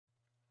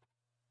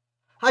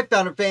Hi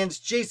Founder fans,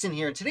 Jason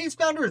here, and today's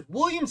founder is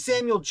William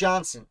Samuel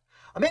Johnson,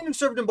 a man who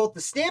served in both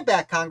the Stamp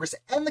Act Congress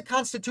and the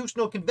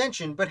Constitutional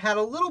Convention, but had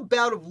a little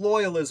bout of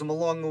loyalism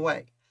along the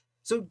way.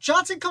 So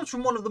Johnson comes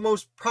from one of the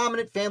most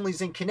prominent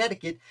families in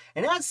Connecticut,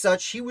 and as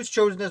such, he was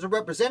chosen as a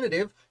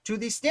representative to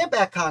the Stamp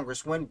Act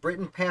Congress when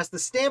Britain passed the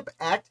Stamp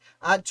Act,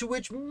 to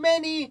which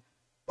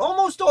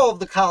almost all of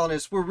the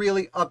colonists were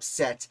really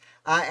upset,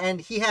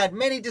 and he had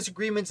many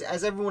disagreements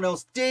as everyone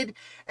else did,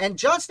 and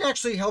Johnson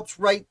actually helps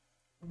write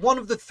one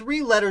of the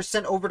 3 letters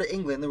sent over to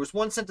England. There was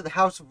one sent to the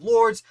House of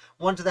Lords,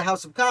 one to the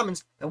House of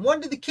Commons, and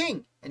one to the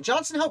King. And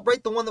Johnson helped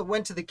write the one that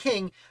went to the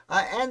King,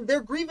 and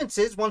their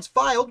grievances, once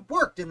filed,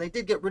 worked, and they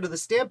did get rid of the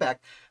Stamp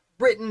Act.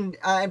 Britain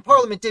and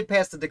Parliament did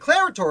pass the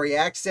Declaratory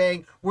Act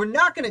saying, we're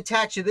not going to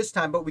tax you this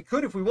time, but we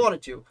could if we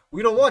wanted to.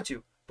 We don't want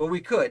to, but we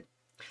could.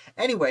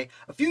 Anyway,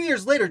 a few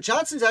years later,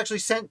 Johnson's actually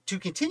sent to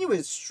continue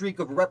his streak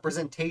of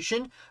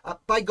representation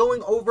by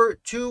going over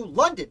to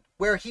London,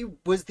 where he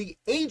was the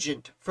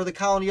agent for the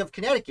colony of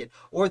Connecticut,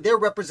 or their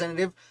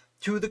representative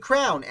to the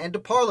Crown and to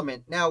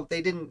Parliament. Now, they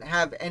didn't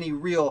have any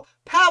real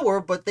power,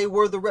 but they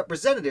were the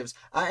representatives,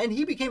 and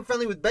he became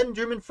friendly with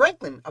Benjamin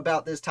Franklin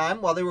about this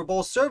time while they were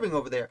both serving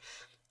over there.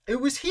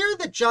 It was here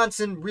that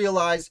Johnson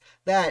realized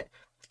that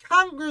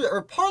Congress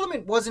or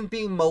Parliament wasn't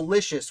being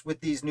malicious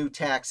with these new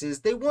taxes.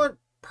 They weren't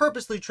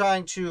purposely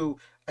trying to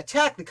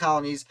attack the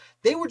colonies.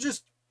 They were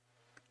just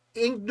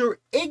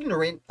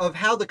ignorant of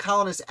how the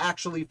colonists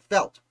actually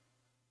felt.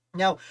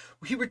 Now,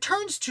 he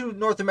returns to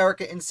North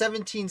America in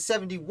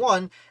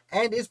 1771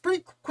 and is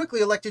pretty quickly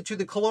elected to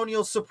the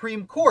colonial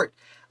Supreme Court.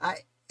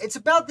 It's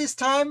about this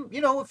time,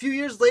 a few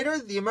years later,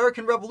 the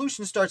American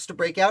Revolution starts to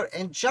break out,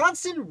 and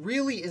Johnson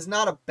really is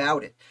not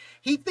about it.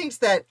 He thinks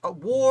that a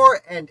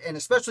war and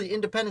especially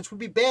independence would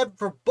be bad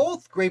for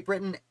both Great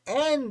Britain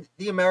and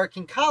the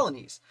American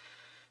colonies.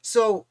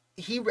 So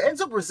he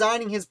ends up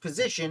resigning his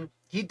position.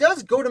 He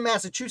does go to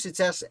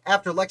Massachusetts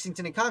after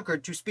Lexington and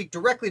Concord to speak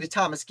directly to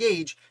Thomas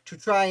Gage to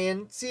try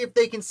and see if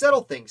they can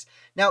settle things.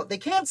 Now, they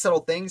can't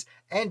settle things,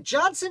 and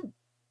Johnson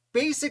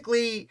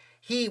basically,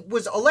 he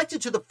was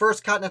elected to the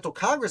First Continental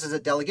Congress as a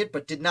delegate,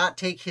 but did not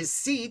take his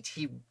seat.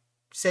 He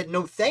said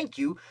no thank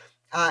you.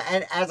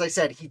 And as I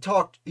said,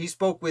 he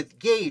spoke with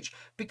Gage.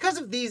 Because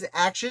of these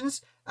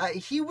actions,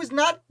 he was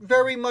not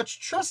very much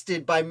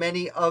trusted by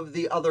many of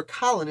the other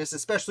colonists,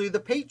 especially the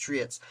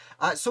Patriots.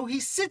 So he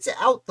sits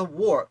out the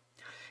war.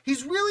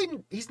 He's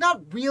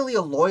not really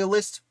a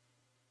loyalist.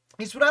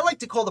 He's what I like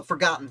to call the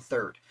forgotten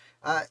third.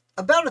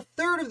 About a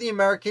third of the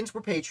Americans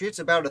were Patriots,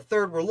 about a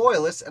third were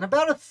Loyalists, and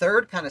about a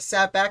third kind of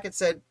sat back and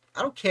said,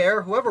 I don't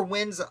care, whoever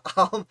wins,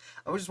 I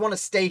just want to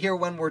stay here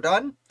when we're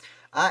done.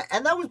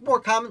 And that was more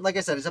common, like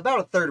I said, it's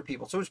about a third of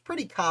people, so it was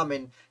pretty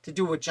common to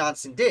do what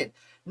Johnson did.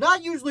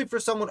 Not usually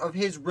for someone of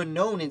his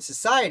renown in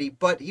society,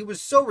 but he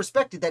was so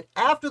respected that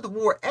after the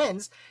war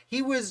ends,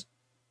 he was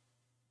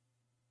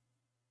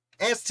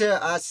asked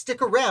to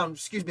stick around.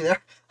 Excuse me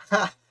there.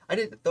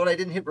 Thought I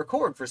didn't hit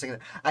record for a second.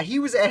 He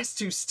was asked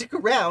to stick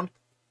around,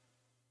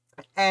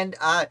 and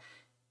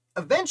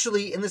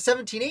eventually in the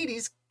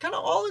 1780s, kind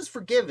of all is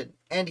forgiven,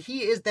 and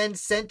he is then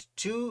sent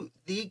to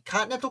the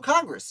Continental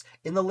Congress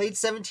in the late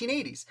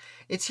 1780s.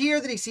 It's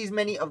here that he sees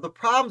many of the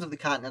problems of the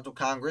Continental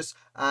Congress,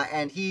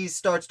 and he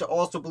starts to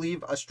also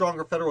believe a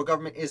stronger federal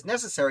government is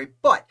necessary,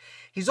 but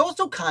he's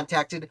also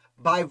contacted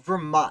by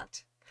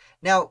Vermont.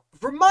 Now,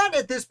 Vermont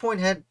at this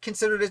point had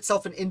considered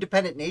itself an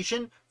independent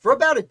nation for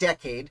about a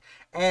decade,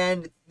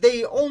 and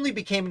they only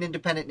became an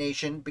independent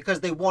nation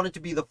because they wanted to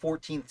be the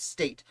 14th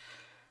state.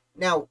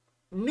 Now,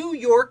 New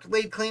York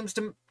laid claims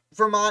to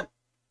Vermont,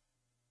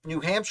 New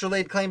Hampshire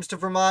laid claims to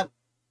Vermont,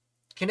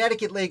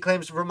 Connecticut laid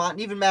claims to Vermont,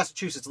 and even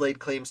Massachusetts laid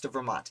claims to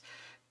Vermont.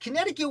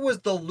 Connecticut was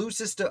the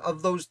loosest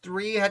of those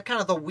 3, had kind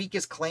of the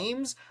weakest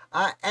claims,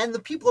 and the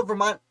people of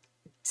Vermont,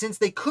 since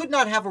they could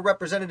not have a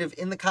representative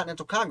in the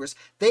Continental Congress,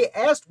 they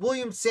asked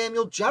William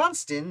Samuel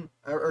Johnson,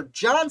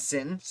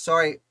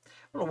 sorry,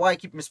 I don't know why I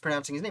keep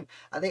mispronouncing his name.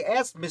 They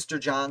asked Mr.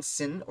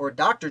 Johnson, or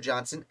Dr.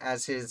 Johnson,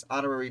 as his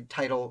honorary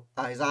title,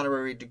 his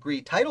honorary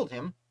degree titled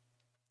him.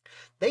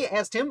 They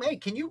asked him, hey,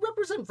 can you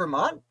represent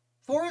Vermont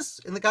for us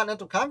in the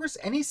Continental Congress?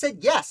 And he said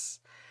yes.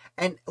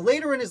 And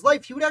later in his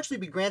life, he would actually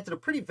be granted a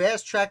pretty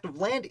vast tract of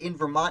land in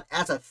Vermont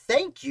as a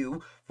thank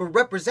you for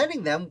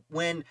representing them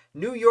when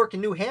New York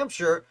and New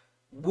Hampshire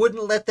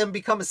wouldn't let them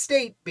become a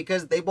state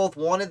because they both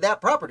wanted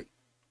that property.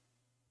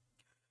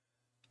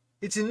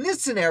 It's in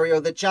this scenario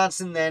that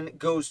Johnson then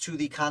goes to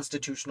the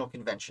Constitutional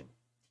Convention.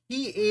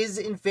 He is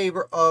in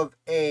favor of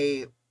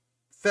a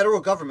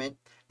federal government,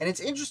 and it's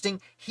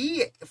interesting,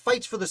 he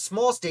fights for the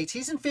small states.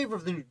 He's in favor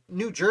of the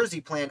New Jersey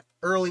plan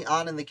early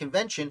on in the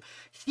convention.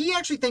 He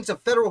actually thinks a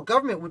federal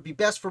government would be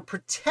best for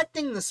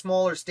protecting the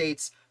smaller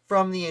states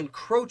from the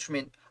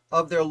encroachment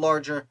of their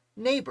larger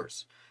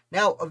neighbors.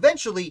 Now,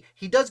 eventually,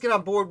 he does get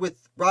on board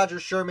with Roger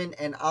Sherman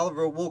and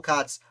Oliver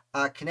Wolcott's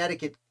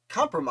Connecticut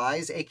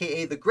Compromise,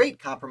 aka the Great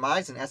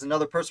Compromise, and as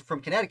another person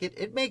from Connecticut,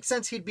 it makes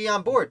sense he'd be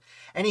on board,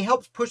 and he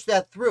helps push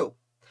that through.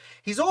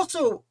 He's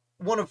also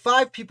one of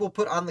 5 people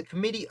put on the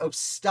Committee of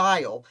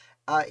Style,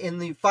 in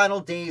the final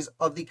days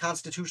of the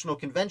Constitutional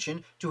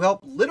Convention to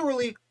help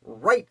literally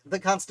write the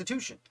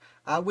Constitution,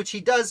 which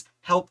he does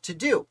help to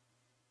do.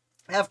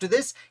 After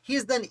this, he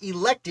is then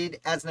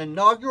elected as an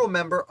inaugural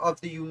member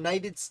of the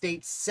United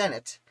States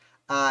Senate,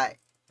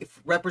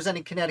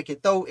 representing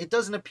Connecticut, though it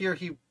doesn't appear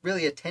he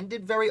really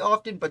attended very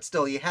often, but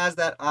still, he has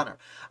that honor.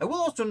 I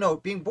will also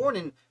note, being born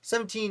in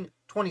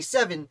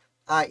 1727,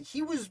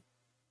 he was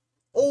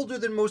older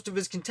than most of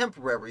his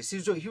contemporaries.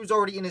 He was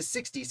already in his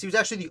 60s. He was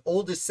actually the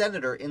oldest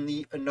senator in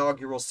the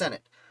inaugural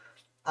Senate.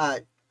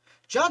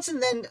 Johnson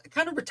then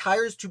kind of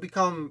retires to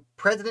become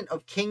president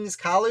of King's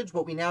College,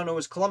 what we now know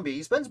as Columbia.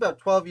 He spends about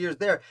 12 years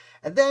there,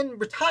 and then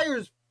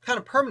retires kind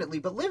of permanently,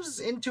 but lives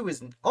into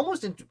his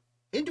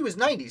into his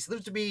 90s. He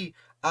lives to be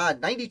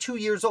 92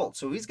 years old.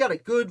 So he's got a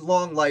good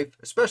long life,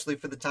 especially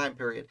for the time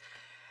period.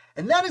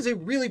 And that is a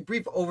really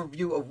brief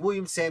overview of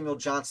William Samuel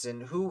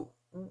Johnson, who,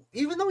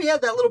 even though he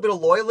had that little bit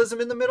of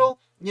loyalism in the middle,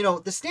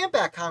 the Stamp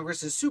Act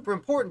Congress is super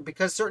important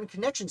because certain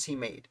connections he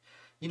made.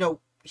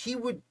 He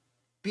would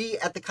be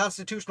at the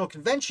Constitutional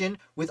Convention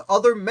with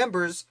other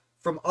members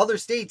from other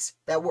states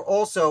that were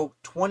also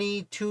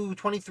 22,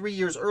 23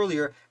 years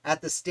earlier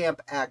at the Stamp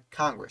Act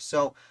Congress.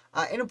 So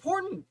an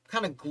important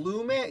kind of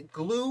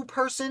glue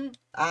person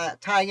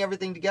tying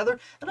everything together.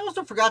 And I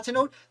also forgot to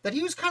note that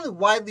he was kind of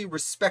widely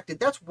respected.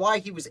 That's why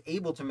he was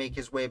able to make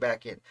his way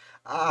back in.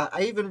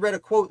 I even read a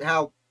quote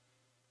how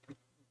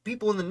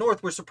people in the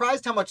North were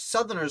surprised how much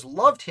Southerners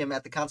loved him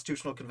at the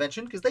Constitutional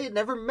Convention because they had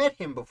never met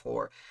him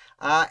before.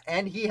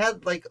 And he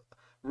had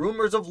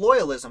rumors of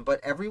loyalism, but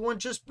everyone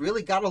just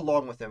really got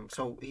along with him.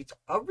 So he's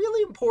a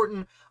really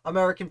important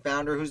American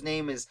founder whose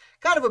name is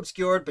kind of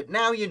obscured, but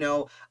now you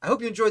know. I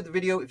hope you enjoyed the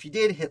video. If you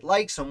did, hit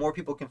like so more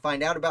people can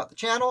find out about the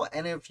channel.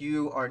 And if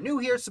you are new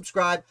here,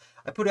 subscribe.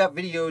 I put out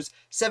videos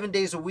 7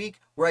 days a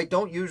week where I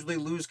don't usually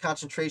lose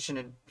concentration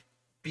and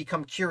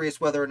become curious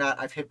whether or not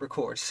I've hit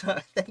record. So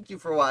thank you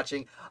for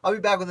watching. I'll be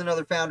back with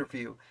another founder for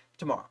you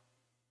tomorrow.